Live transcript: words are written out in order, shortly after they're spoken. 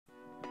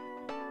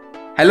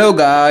Hello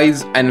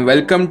guys and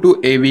welcome to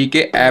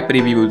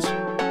AVKAppReviews.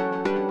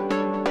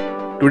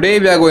 Today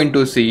we are going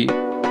to see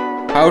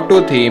how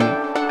to theme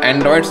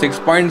Android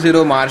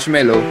 6.0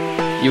 Marshmallow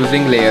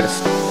using layers.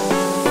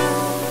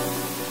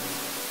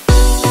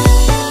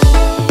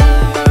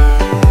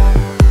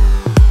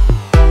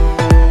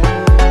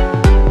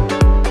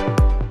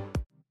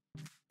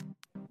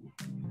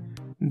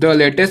 The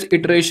latest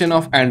iteration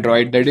of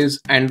Android, that is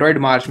Android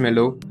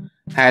Marshmallow,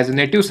 has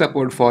native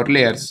support for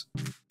layers.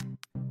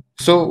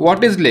 So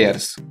what is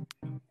layers?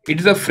 It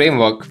is a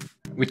framework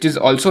which is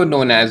also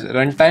known as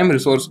Runtime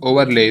Resource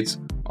Overlays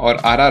or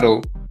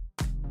RRO,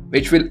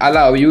 which will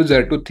allow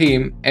user to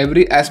theme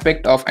every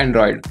aspect of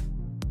Android.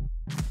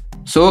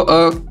 So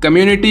a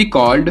community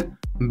called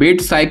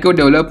Psycho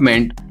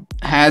Development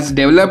has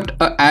developed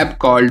an app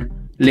called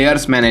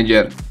Layers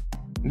Manager.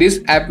 This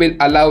app will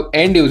allow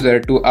end user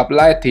to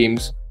apply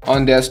themes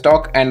on their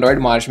stock Android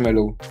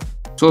Marshmallow.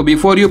 So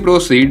before you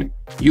proceed,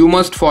 you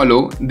must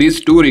follow these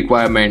two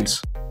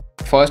requirements.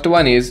 First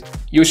one is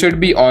you should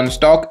be on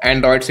stock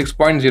Android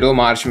 6.0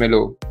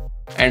 Marshmallow,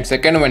 and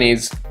second one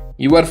is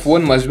your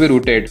phone must be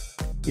rooted.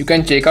 You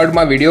can check out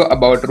my video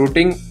about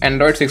rooting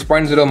Android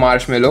 6.0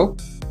 Marshmallow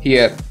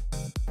here.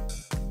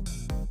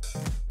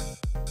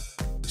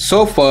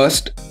 So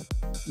first,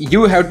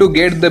 you have to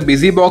get the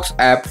BusyBox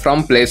app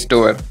from Play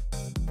Store.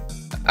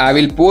 I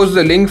will post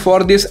the link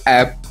for this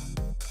app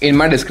in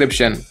my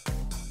description.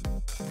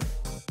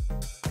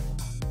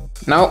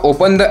 Now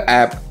open the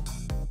app.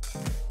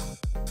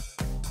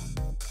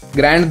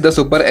 Grant the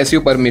Super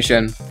SU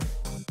permission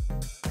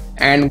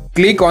and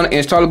click on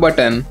install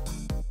button.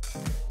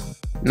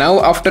 Now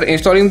after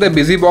installing the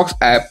BusyBox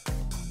app,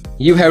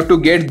 you have to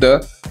get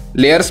the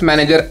Layers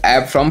Manager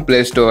app from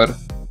Play Store.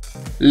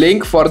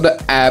 Link for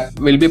the app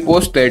will be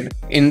posted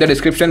in the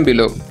description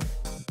below.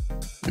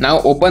 Now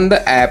open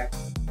the app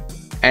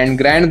and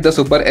grant the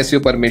Super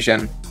SU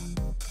permission.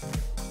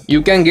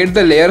 You can get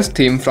the Layers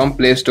theme from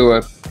Play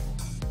Store.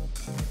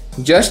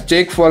 Just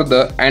check for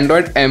the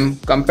Android M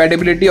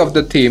compatibility of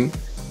the theme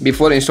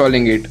before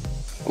installing it.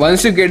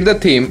 Once you get the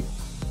theme,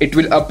 it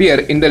will appear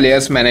in the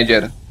Layers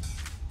Manager.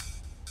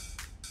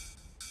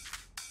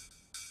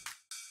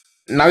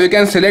 Now you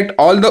can select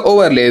all the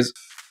overlays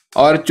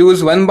or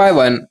choose one by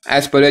one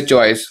as per your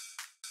choice.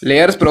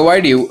 Layers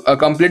provide you a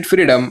complete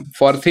freedom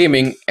for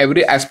theming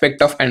every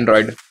aspect of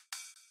Android.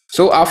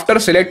 So after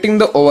selecting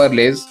the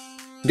overlays,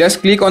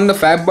 just click on the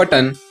Fab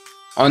button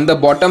on the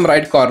bottom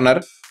right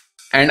corner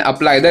and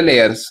apply the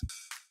layers.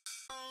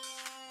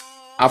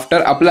 After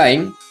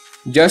applying,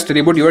 just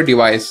reboot your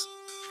device.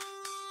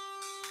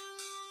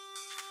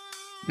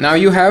 Now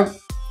you have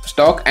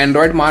stock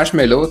Android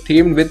Marshmallow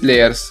themed with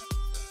layers.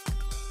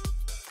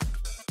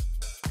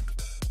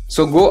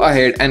 So go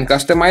ahead and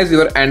customize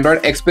your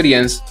Android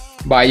experience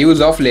by use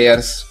of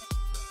layers.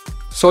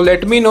 So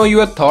let me know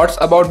your thoughts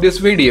about this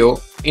video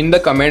in the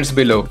comments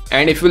below.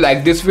 And if you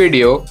like this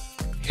video,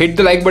 hit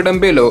the like button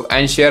below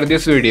and share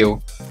this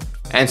video.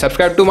 And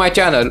subscribe to my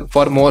channel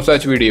for more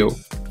such video.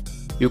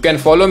 You can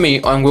follow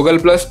me on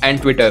Google+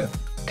 and Twitter.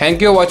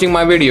 Thank you for watching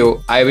my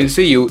video. I will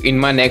see you in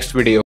my next video.